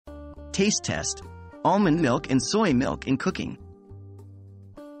Taste test: almond milk and soy milk in cooking.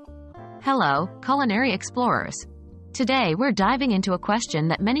 Hello, culinary explorers. Today we're diving into a question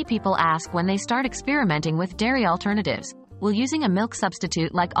that many people ask when they start experimenting with dairy alternatives. Will using a milk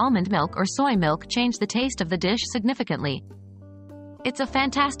substitute like almond milk or soy milk change the taste of the dish significantly? It's a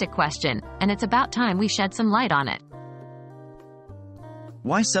fantastic question, and it's about time we shed some light on it.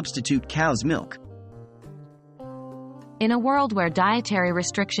 Why substitute cow's milk? In a world where dietary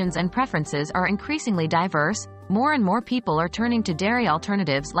restrictions and preferences are increasingly diverse, more and more people are turning to dairy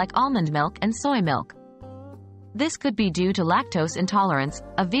alternatives like almond milk and soy milk. This could be due to lactose intolerance,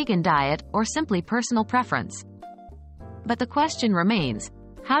 a vegan diet, or simply personal preference. But the question remains,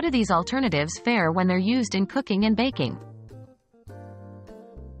 how do these alternatives fare when they're used in cooking and baking?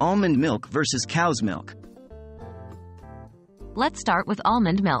 Almond milk versus cow's milk. Let's start with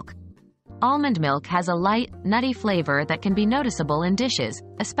almond milk. Almond milk has a light, nutty flavor that can be noticeable in dishes,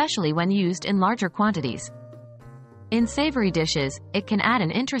 especially when used in larger quantities. In savory dishes, it can add an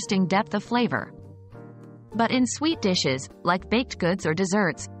interesting depth of flavor. But in sweet dishes, like baked goods or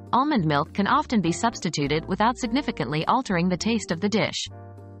desserts, almond milk can often be substituted without significantly altering the taste of the dish.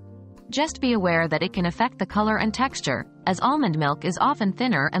 Just be aware that it can affect the color and texture, as almond milk is often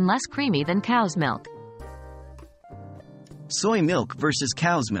thinner and less creamy than cow's milk. Soy milk versus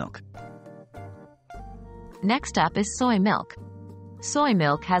cow's milk. Next up is soy milk. Soy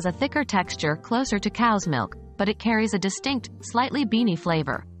milk has a thicker texture closer to cow's milk, but it carries a distinct, slightly beany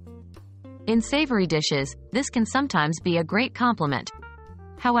flavor. In savory dishes, this can sometimes be a great complement.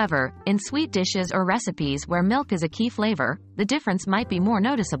 However, in sweet dishes or recipes where milk is a key flavor, the difference might be more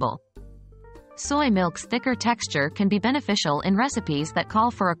noticeable. Soy milk's thicker texture can be beneficial in recipes that call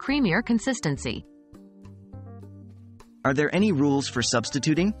for a creamier consistency. Are there any rules for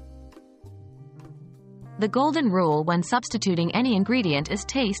substituting? The golden rule when substituting any ingredient is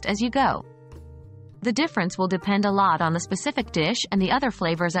taste as you go. The difference will depend a lot on the specific dish and the other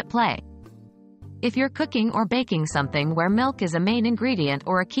flavors at play. If you're cooking or baking something where milk is a main ingredient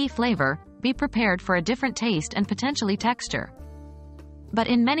or a key flavor, be prepared for a different taste and potentially texture. But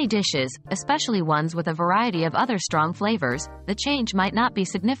in many dishes, especially ones with a variety of other strong flavors, the change might not be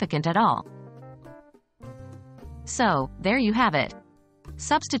significant at all. So, there you have it.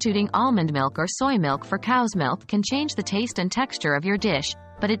 Substituting almond milk or soy milk for cow's milk can change the taste and texture of your dish,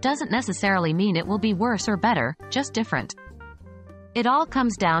 but it doesn't necessarily mean it will be worse or better, just different. It all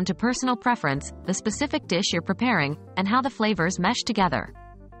comes down to personal preference, the specific dish you're preparing, and how the flavors mesh together.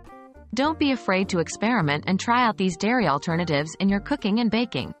 Don't be afraid to experiment and try out these dairy alternatives in your cooking and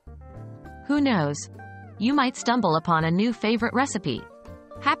baking. Who knows? You might stumble upon a new favorite recipe.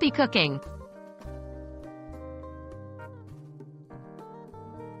 Happy cooking!